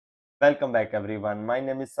Welcome back everyone. My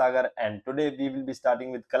name is Sagar and today we will be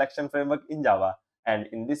starting with collection framework in Java. And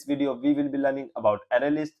in this video we will be learning about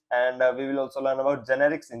ArrayList and we will also learn about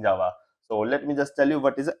generics in Java. So let me just tell you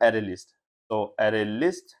what is ArrayList. So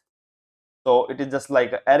ArrayList, so it is just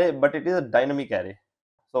like an array but it is a dynamic array.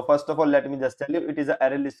 So first of all let me just tell you it is an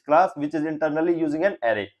ArrayList class which is internally using an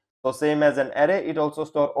array. So same as an array, it also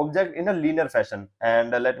store object in a linear fashion, and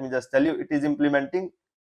let me just tell you it is implementing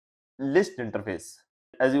list interface.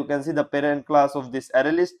 As you can see, the parent class of this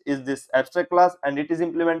array list is this abstract class and it is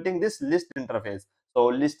implementing this list interface. So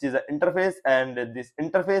list is an interface and this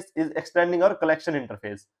interface is extending our collection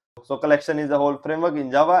interface. So collection is a whole framework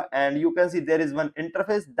in Java, and you can see there is one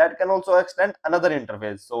interface that can also extend another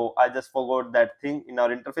interface. So I just forgot that thing in our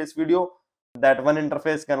interface video, that one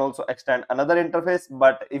interface can also extend another interface,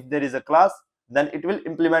 but if there is a class then it will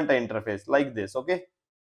implement an interface like this. Okay,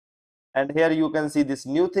 and here you can see this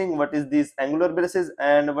new thing, what is this angular braces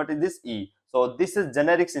and what is this e. So this is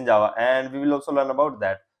generics in Java and we will also learn about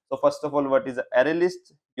that. So first of all, what is array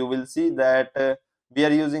list? You will see that we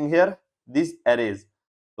are using here these arrays.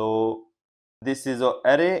 So this is a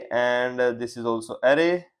array and this is also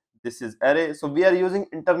array, this is array. So we are using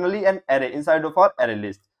internally an array inside of our array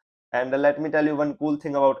list. And let me tell you one cool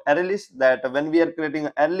thing about array list, that when we are creating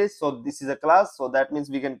an array list, so this is a class, so that means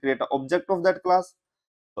we can create an object of that class.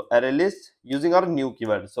 So array list using our new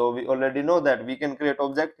keyword. So we already know that we can create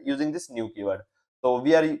object using this new keyword. So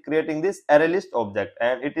we are creating this array list object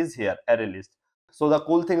and it is here array list. So the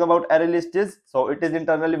cool thing about array list is, so it is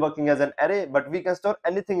internally working as an array, but we can store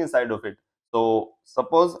anything inside of it. So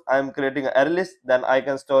suppose I am creating an array list, then I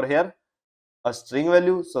can store here a string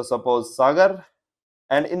value. So suppose Sagar,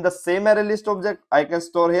 and in the same array list object I can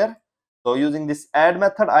store here. So using this add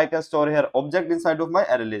method I can store here object inside of my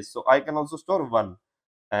array list. So I can also store one,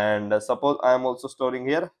 and suppose I am also storing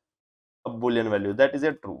here a boolean value, that is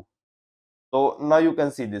a true. So now you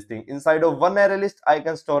can see this thing inside of one array list I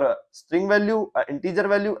can store a string value, an integer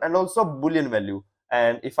value, and also boolean value.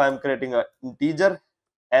 And if I am creating an integer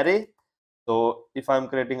array, so if I am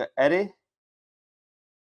creating an array,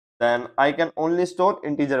 then I can only store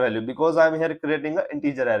integer value because I am here creating an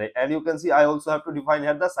integer array. And you can see I also have to define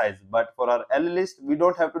here the size, but for our array list we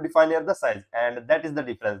don't have to define here the size, and that is the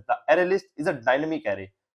difference. The array list is a dynamic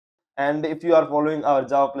array. And if you are following our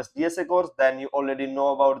Java plus DSA course, then you already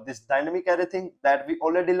know about this dynamic array thing that we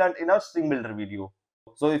already learned in our string builder video.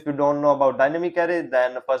 So if you don't know about dynamic array,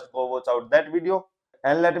 then first go watch out that video.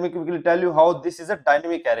 And let me quickly tell you how this is a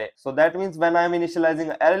dynamic array. So that means when I am initializing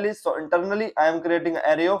an array list, so internally I am creating an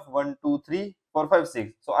array of 1, 2, 3, 4, 5,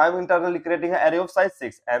 6. So I am internally creating an array of size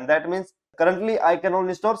 6, and that means currently I can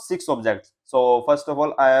only store 6 objects. So first of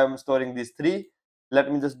all I am storing these 3. Let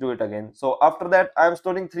me just do it again. So after that I am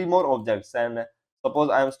storing 3 more objects, and suppose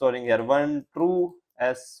I am storing here 1 true,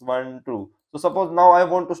 s1 true. So suppose now I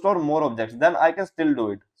want to store more objects, then I can still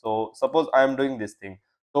do it. So suppose I am doing this thing.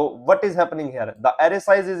 So what is happening here? The array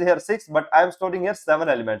size is here 6, but I am storing here 7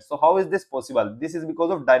 elements. So how is this possible? This is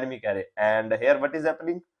because of dynamic array. And here what is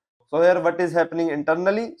happening? So here what is happening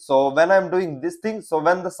internally? So when I am doing this thing, so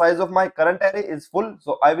when the size of my current array is full,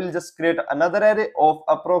 so I will just create another array of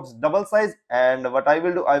approx double size, and what I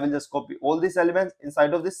will do, I will just copy all these elements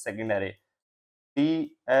inside of this second array,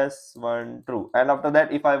 ts1 true. And after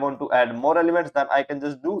that if I want to add more elements, then I can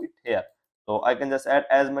just do it here. So I can just add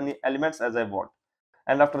as many elements as I want.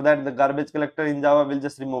 And after that the garbage collector in Java will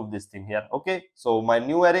just remove this thing here. Okay, so my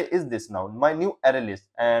new array is this now, my new array list,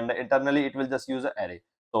 and internally it will just use an array.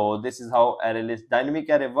 So this is how array list dynamic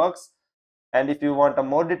array works. And if you want a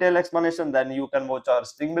more detailed explanation, then you can watch our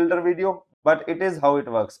string builder video, but it is how it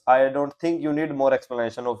works. I don't think you need more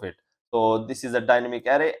explanation of it. So this is a dynamic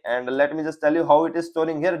array, and let me just tell you how it is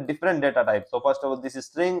storing here different data types. So first of all this is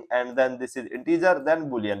string, and then this is integer, then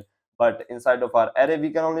boolean. But inside of our array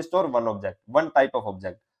we can only store one object, one type of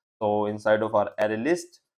object. So inside of our array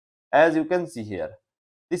list, as you can see here,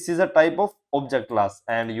 this is a type of object class,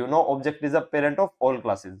 and you know object is a parent of all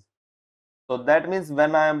classes. So that means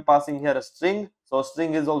when I am passing here a string, so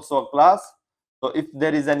string is also a class. So if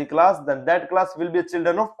there is any class, then that class will be a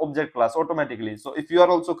children of object class automatically. So if you are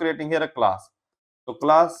also creating here a class, so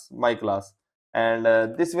class my class, and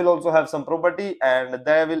this will also have some property, and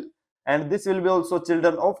this will be also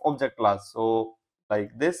children of object class. So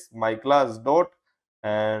like this, my class dot,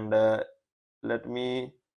 and let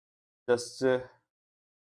me just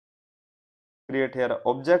create here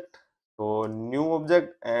object. So new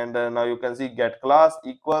object, and now you can see get class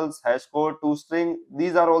equals hash code to string.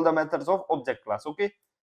 These are all the methods of object class. Okay,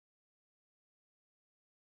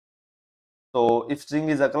 So if string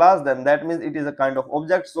is a class, then that means it is a kind of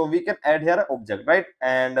object. So we can add here an object, right?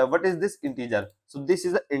 And what is this integer? So this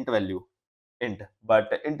is an int value, int,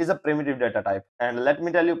 but int is a primitive data type. And let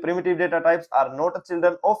me tell you, primitive data types are not a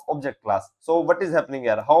children of object class. So what is happening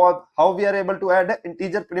here? How we are able to add an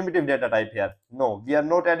integer primitive data type here? No, we are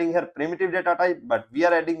not adding here primitive data type, but we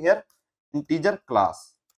are adding here integer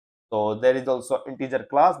class. So there is also integer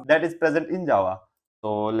class that is present in Java.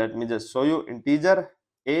 So let me just show you integer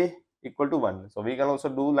a equal to 1. So we can also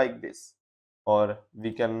do like this, or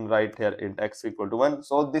we can write here int x equal to 1.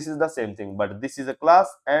 So this is the same thing, but this is a class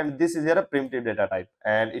and this is here a primitive data type.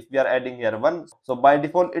 And if we are adding here 1, so by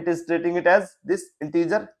default it is treating it as this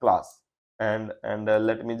integer class. And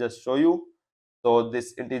let me just show you. So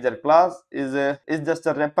this integer class is just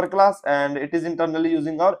a wrapper class, and it is internally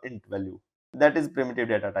using our int value. That is primitive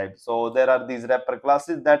data type. So there are these wrapper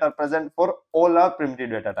classes that are present for all our primitive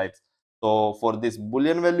data types. So for this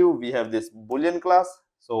boolean value, we have this boolean class.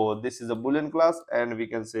 So this is a boolean class, and we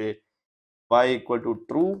can say y equal to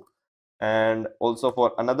true. And also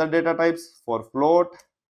for another data types, for float,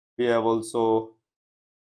 we have also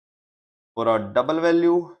for a double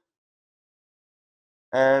value,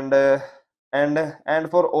 and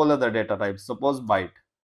for all other data types, suppose byte.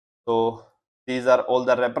 So these are all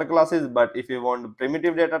the wrapper classes, but if you want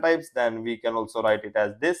primitive data types, then we can also write it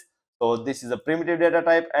as this. So this is a primitive data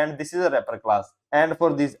type and this is a wrapper class. And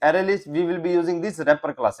for this array list, we will be using these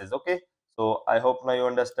wrapper classes. Okay. So I hope now you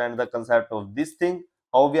understand the concept of this thing,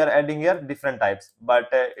 how we are adding here different types, but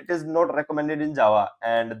it is not recommended in Java,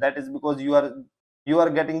 and that is because you are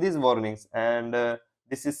getting these warnings, and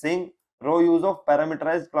this is saying row use of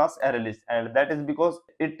parameterized class ArrayList, and that is because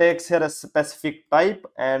it takes here a specific type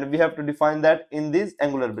and we have to define that in these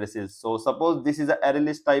angular braces. So suppose this is a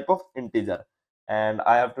ArrayList type of integer, and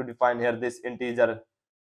I have to define here this integer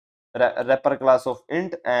wrapper class of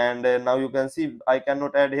int, and now you can see I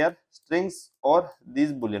cannot add here strings or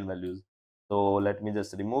these boolean values. So let me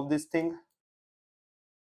just remove this thing.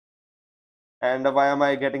 And why am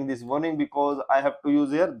I getting this warning? Because I have to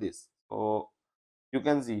use here this. So you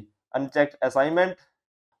can see unchecked assignment.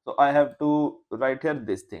 So I have to write here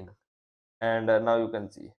this thing, and now you can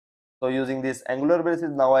see. So using this angular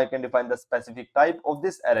braces, now I can define the specific type of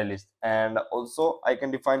this array list, and also I can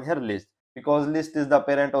define here list, because list is the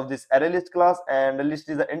parent of this array list class and list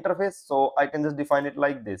is the interface. So I can just define it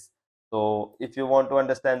like this. So if you want to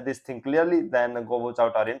understand this thing clearly, then go watch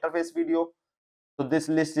out our interface video. So this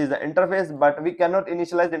list is the interface, but we cannot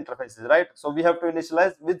initialize interfaces, right? So we have to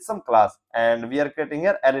initialize with some class, and we are creating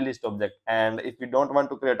here array list object. And if we don't want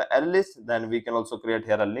to create an array list, then we can also create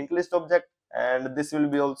here a linked list object, and this will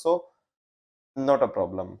be also not a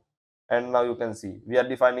problem. And now you can see we are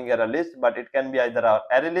defining here a list, but it can be either our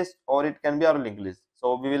array list or it can be our linked list.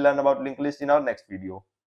 So we will learn about linked list in our next video.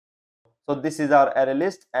 So this is our array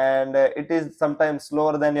list, and it is sometimes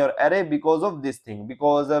slower than your array because of this thing,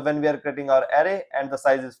 because when we are creating our array and the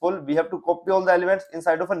size is full, we have to copy all the elements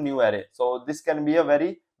inside of a new array. So this can be a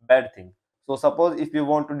very bad thing. So suppose if you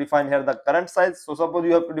want to define here the current size, so suppose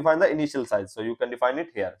you have to define the initial size, so you can define it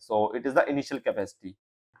here. So it is the initial capacity,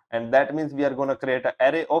 and that means we are going to create an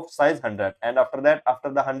array of size 100, and after that, after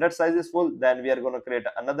the 100 size is full, then we are going to create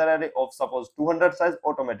another array of suppose 200 size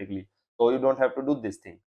automatically. So you don't have to do this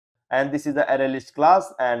thing. And this is the ArrayList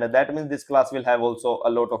class, and that means this class will have also a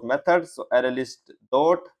lot of methods. So ArrayList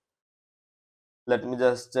dot, let me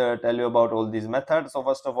just tell you about all these methods. So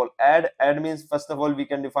first of all, add means first of all we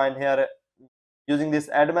can define here using this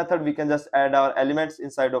add method, we can just add our elements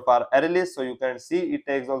inside of our array list. So you can see it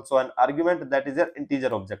takes also an argument, that is an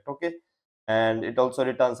integer object. Okay, and it also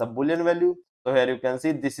returns a boolean value. So here you can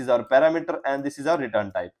see this is our parameter and this is our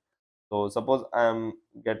return type. So suppose I am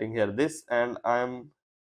getting here this, and I am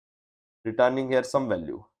returning here some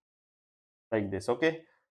value like this. Okay,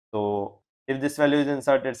 so if this value is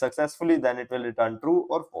inserted successfully, then it will return true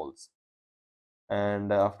or false.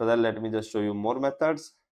 And after that, let me just show you more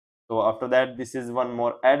methods. So after that, this is one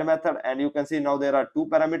more add method, and you can see now there are two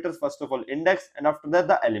parameters. First of all, index, and after that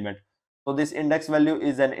the element. So this index value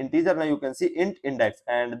is an integer. Now you can see int index,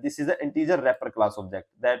 and this is an integer wrapper class object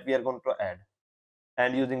that we are going to add.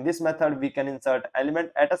 And using this method, we can insert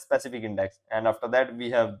element at a specific index, and after that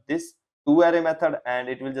we have this toArray method, and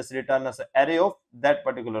it will just return us an array of that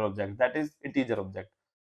particular object, that is integer object.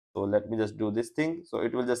 So let me just do this thing. So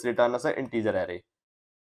it will just return us an integer array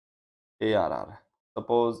arr,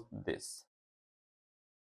 suppose this,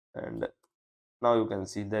 and now you can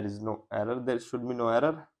see there is no error, there should be no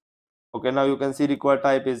error. Okay, now you can see required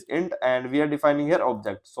type is int, and we are defining here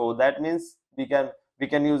object. So that means we can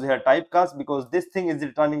use here typecast, because this thing is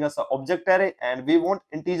returning us an object array and we want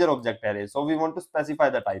integer object array, so we want to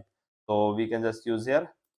specify the type. So we can just use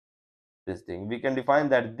here this thing. We can define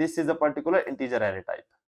that this is a particular integer array type.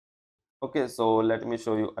 Okay, so let me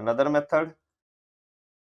show you another method.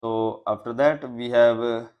 So after that we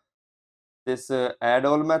have this add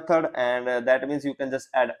all method, and that means you can just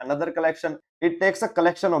add another collection. It takes a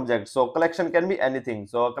collection object, so collection can be anything.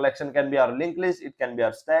 So a collection can be our linked list, it can be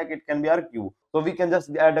our stack, it can be our queue. So we can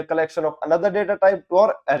just add a collection of another data type to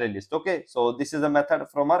our array list. Okay, so this is a method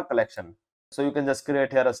from our collection. So you can just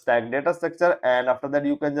create here a stack data structure, and after that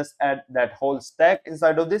you can just add that whole stack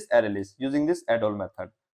inside of this array list using this add all method.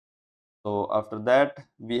 So after that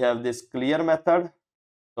we have this clear method.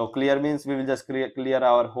 So clear means we will just clear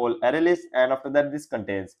our whole array list, and after that this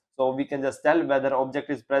contains. So we can just tell whether object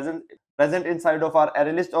is present inside of our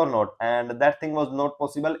array list or not, and that thing was not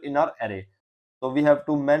possible in our array. So we have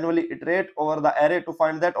to manually iterate over the array to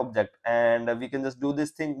find that object, and we can just do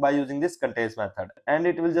this thing by using this contains method, and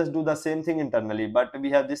it will just do the same thing internally, but we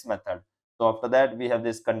have this method. So after that we have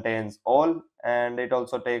this contains all, and it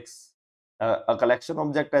also takes a collection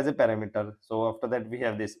object as a parameter. So after that we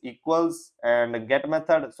have this equals and get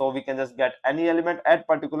method, so we can just get any element at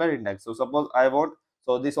particular index. So suppose I want,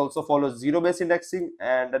 so this also follows zero base indexing,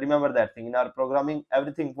 and remember that thing, in our programming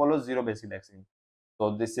everything follows zero base indexing.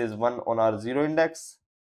 So this is one on our zero index.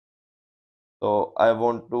 So I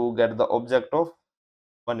want to get the object of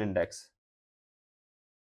one index.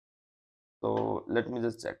 So let me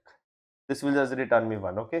just check. This will just return me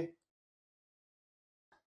one. Okay.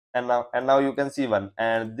 And now you can see one,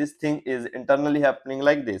 and this thing is internally happening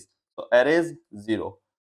like this. So array is 0.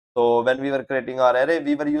 So when we were creating our array,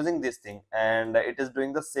 we were using this thing, and it is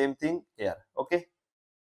doing the same thing here. Okay.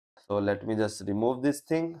 So let me just remove this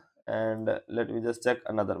thing, and let me just check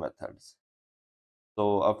another methods.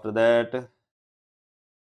 So after that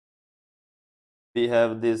we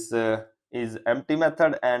have this is empty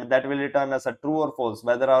method, and that will return us a true or false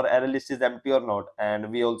whether our array list is empty or not. And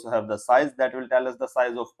we also have the size, that will tell us the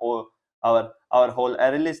size of all our whole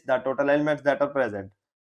array list, the total elements that are present.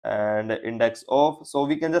 And index of, so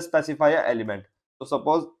we can just specify an element. So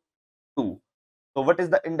suppose 2. So what is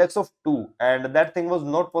the index of 2? And that thing was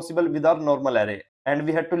not possible with our normal array, and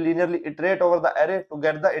we had to linearly iterate over the array to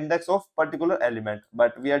get the index of particular element.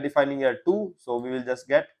 But we are defining here 2, so we will just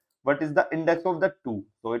get what is the index of the 2.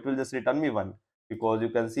 So it will just return me 1, because you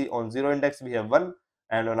can see on 0 index we have 1,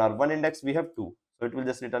 and on our 1 index we have 2. So it will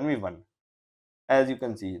just return me 1, as you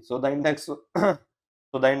can see. So the index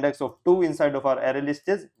so the index of 2 inside of our array list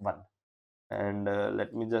is 1. And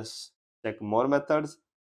let me just check more methods.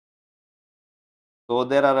 So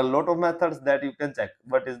there are a lot of methods that you can check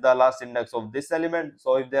what is the last index of this element.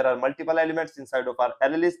 So if there are multiple elements inside of our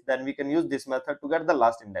array list, then we can use this method to get the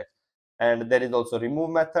last index. And there is also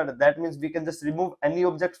remove method. That means we can just remove any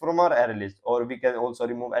object from our array list, or we can also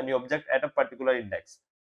remove any object at a particular index.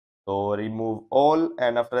 So remove all,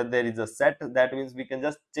 and after that there is a set. That means we can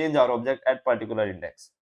just change our object at particular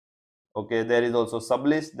index. Okay, there is also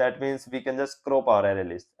sublist. That means we can just crop our array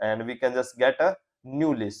list, and we can just get a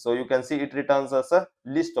new list. So you can see it returns us a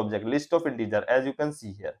list object, list of integer, as you can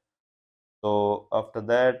see here. So after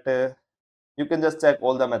that you can just check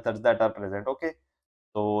all the methods that are present. Okay,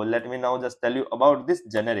 so let me now just tell you about this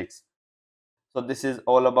generics. So this is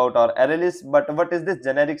all about our array list, but what is this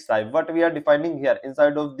generics type? What we are defining here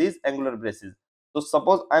inside of these angular braces? So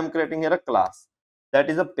suppose I am creating here a class that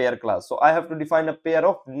is a pair class. So I have to define a pair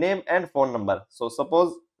of name and phone number. So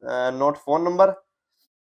suppose not phone number,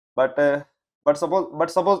 but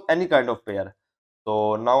suppose any kind of pair.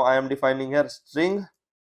 So now I am defining here string,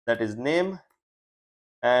 that is name,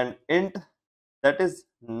 and int, that is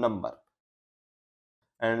number.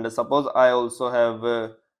 And suppose I also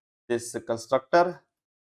have this constructor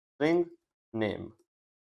string name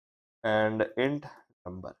and int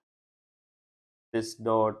number. This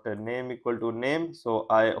dot name equal to name. So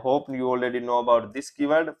I hope you already know about this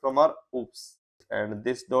keyword from our oops. And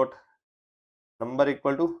this dot number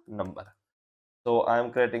equal to number. So I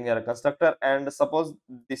am creating here a constructor, and suppose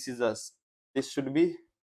this is a, this should be,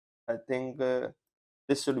 I think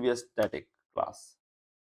this should be a static class.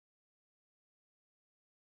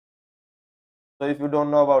 So if you don't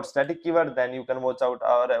know about static keyword, then you can watch out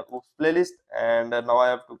our oops playlist. And now I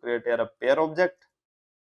have to create here a pair object,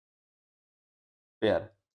 pair.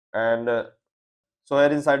 And so here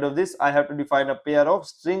inside of this, I have to define a pair of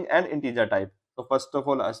string and integer type. So first of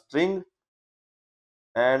all, a string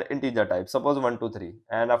and integer type, suppose 1 2 3,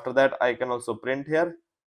 and after that I can also print here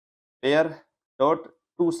pair dot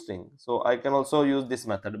toString. So I can also use this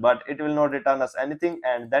method, but it will not return us anything,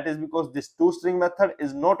 and that is because this toString method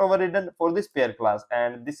is not overridden for this pair class,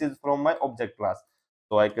 and this is from my object class.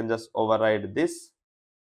 So I can just override this.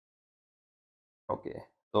 Okay,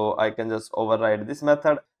 So I can just override this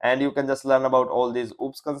method, and you can just learn about all these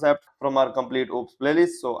oops concept from our complete oops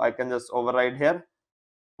playlist. So I can just override here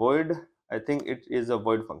void. I think it is a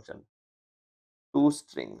void function,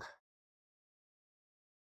 toString,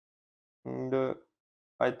 and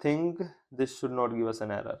I think this should not give us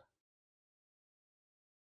an error.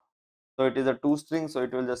 So it is a toString, so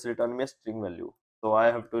it will just return me a string value. So I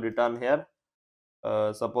have to return here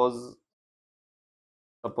suppose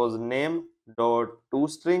name dot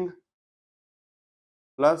toString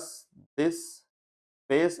plus this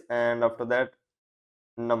space, and after that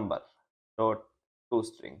number dot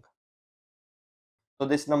toString. So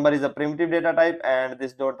this number is a primitive data type, and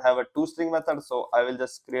this don't have a toString method, so I will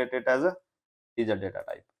just create it as a integer data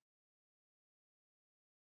type.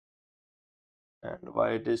 And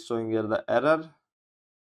why it is showing here the error?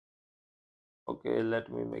 Okay,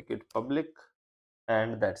 let me make it public,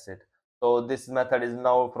 and that's it. So this method is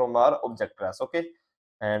now from our object class. Okay,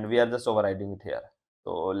 and we are just overriding it here.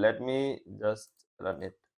 So let me just run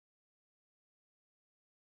it,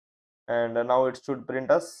 and now it should print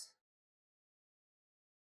us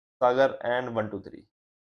Sagar and 123.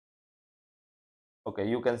 Okay,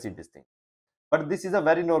 you can see this thing, but this is a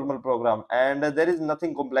very normal program, and there is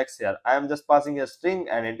nothing complex here. I am just passing a string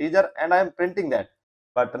and integer, and I am printing that.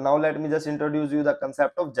 But now let me just introduce you the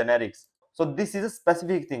concept of generics. So this is a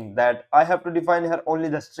specific thing that I have to define here only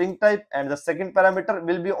the string type, and the second parameter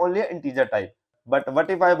will be only an integer type. But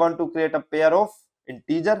what if I want to create a pair of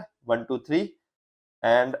integer 123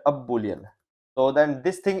 and a boolean? So then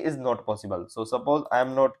this thing is not possible. So suppose I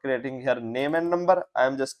am not creating here name and number, I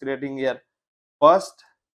am just creating here first,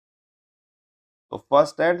 so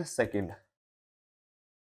first and second,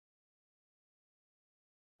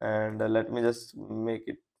 and let me just make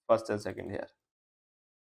it first and second here.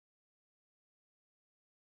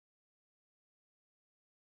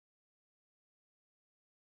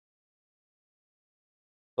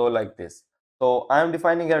 So like this. So I am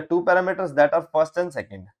defining here two parameters that are first and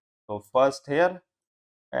second. So first here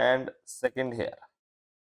and second here.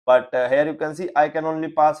 But here you can see I can only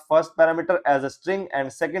pass first parameter as a string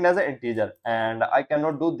and second as an integer, and I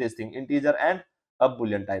cannot do this thing integer and a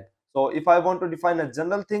boolean type. So if I want to define a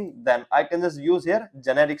general thing, then I can just use here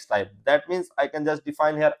generics type. That means I can just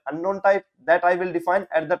define here unknown type that I will define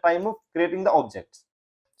at the time of creating the objects.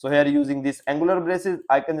 So here using this angular braces,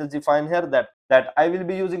 I can just define here that I will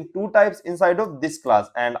be using two types inside of this class,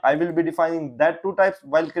 and I will be defining that two types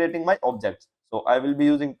while creating my objects. So I will be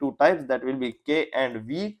using two types, that will be k and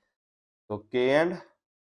v. So k and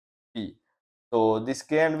v. So this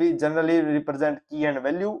k and v generally represent key and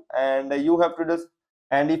value, and you have to just,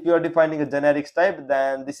 and if you are defining a generics type,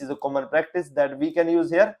 then this is a common practice that we can use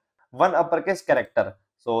here one uppercase character.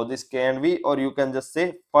 So this k and v, or you can just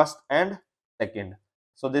say first and second.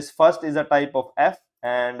 So this first is a type of f,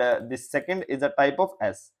 and this second is a type of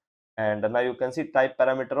s, and now you can see type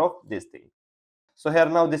parameter of this thing. So here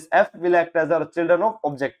now this f will act as our children of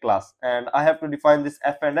object class, and I have to define this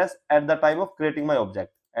f and s at the time of creating my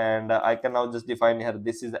object. And I can now just define here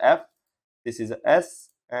this is f, this is s,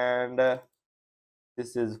 and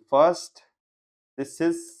this is first, this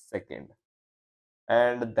is second,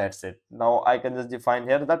 and that's it. Now I can just define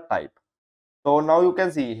here the type. So now you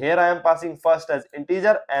can see here I am passing first as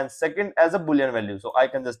integer and second as a boolean value. So I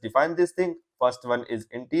can just define this thing. First one is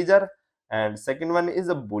integer and second one is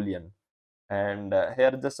a boolean. And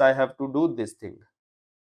here just I have to do this thing,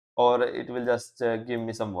 or it will just give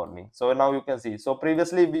me some warning. So now you can see. So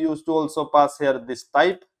previously we used to also pass here this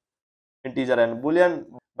type integer and boolean,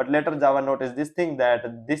 but later Java noticed this thing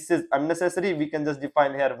that this is unnecessary. We can just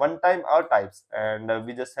define here one time our types, and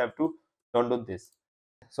we just have to don't do this.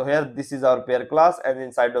 So here this is our pair class, and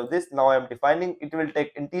inside of this now I am defining it will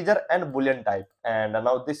take integer and boolean type, and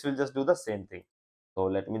now this will just do the same thing. So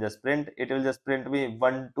let me just print, it will just print me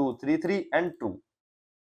 1 2 3 3 and 2.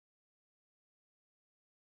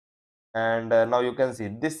 And now you can see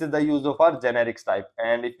this is the use of our generics type,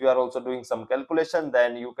 and if you are also doing some calculation,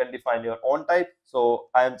 then you can define your own type. So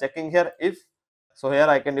I am checking here if, so here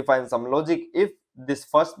I can define some logic if this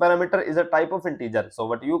first parameter is a type of integer. So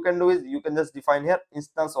what you can do is you can just define here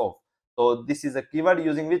instance of. So this is a keyword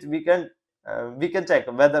using which we can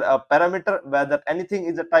check whether a parameter, whether anything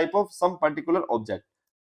is a type of some particular object.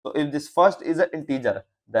 So if this first is an integer,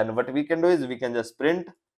 then what we can do is we can just print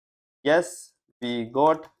yes we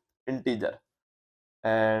got integer,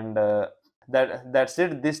 and that's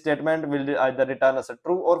it. This statement will either return as a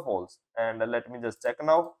true or false, and let me just check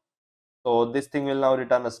now. So this thing will now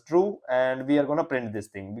return as true, and we are going to print this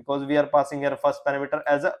thing because we are passing here first parameter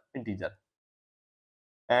as a integer.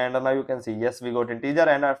 And now you can see yes we got integer,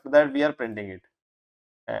 and after that we are printing it,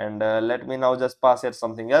 And let me now just pass here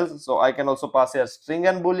something else. So I can also pass here string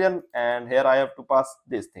and boolean, and here I have to pass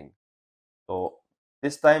this thing. So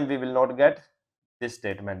this time we will not get this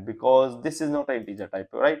statement because this is not an integer type,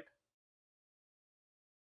 right?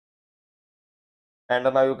 And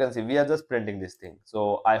now you can see we are just printing this thing.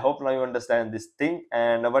 So I hope now you understand this thing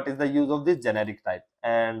and what is the use of this generic type.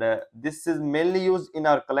 And this is mainly used in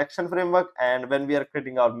our collection framework, and when we are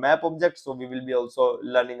creating our map object, so we will be also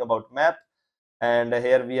learning about map. And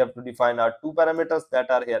here we have to define our two parameters that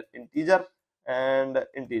are here, integer and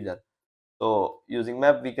integer. So using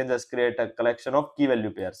map we can just create a collection of key value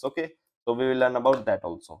pairs. Okay, so we will learn about that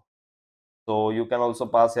also. So you can also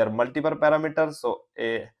pass here multiple parameters. So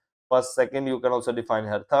a first, second, you can also define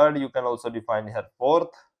here third, you can also define here fourth.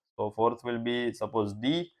 So fourth will be suppose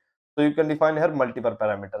D. So you can define here multiple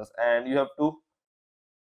parameters, and you have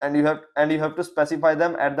to specify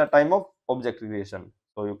them at the time of object creation.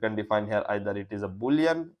 So you can define here either it is a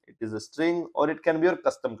boolean, it is a string, or it can be your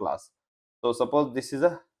custom class. So suppose this is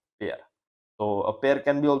a pair. So a pair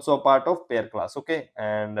can be also a part of pair class. Okay,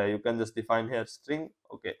 and you can just define here string.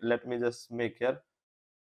 Okay, let me just make here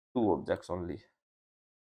two objects only.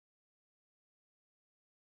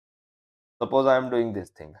 Suppose I am doing this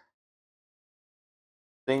thing,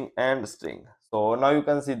 string and string. So now you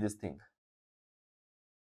can see this thing,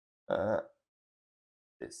 uh,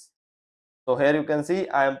 this. So here you can see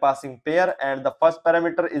I am passing pair, and the first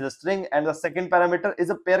parameter is a string and the second parameter is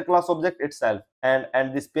a pair class object itself.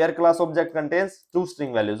 And this pair class object contains two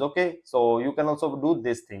string values. Okay, so you can also do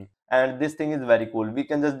this thing, and this thing is very cool. We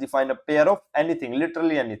can just define a pair of anything,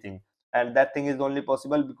 literally anything, and that thing is only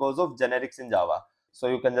possible because of generics in Java. So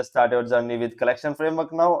you can just start your journey with collection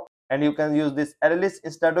framework now, and you can use this array list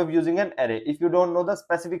instead of using an array if you don't know the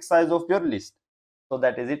specific size of your list. So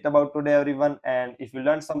that is it about today, everyone. And if you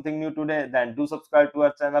learned something new today, then do subscribe to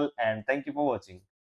our channel, and thank you for watching.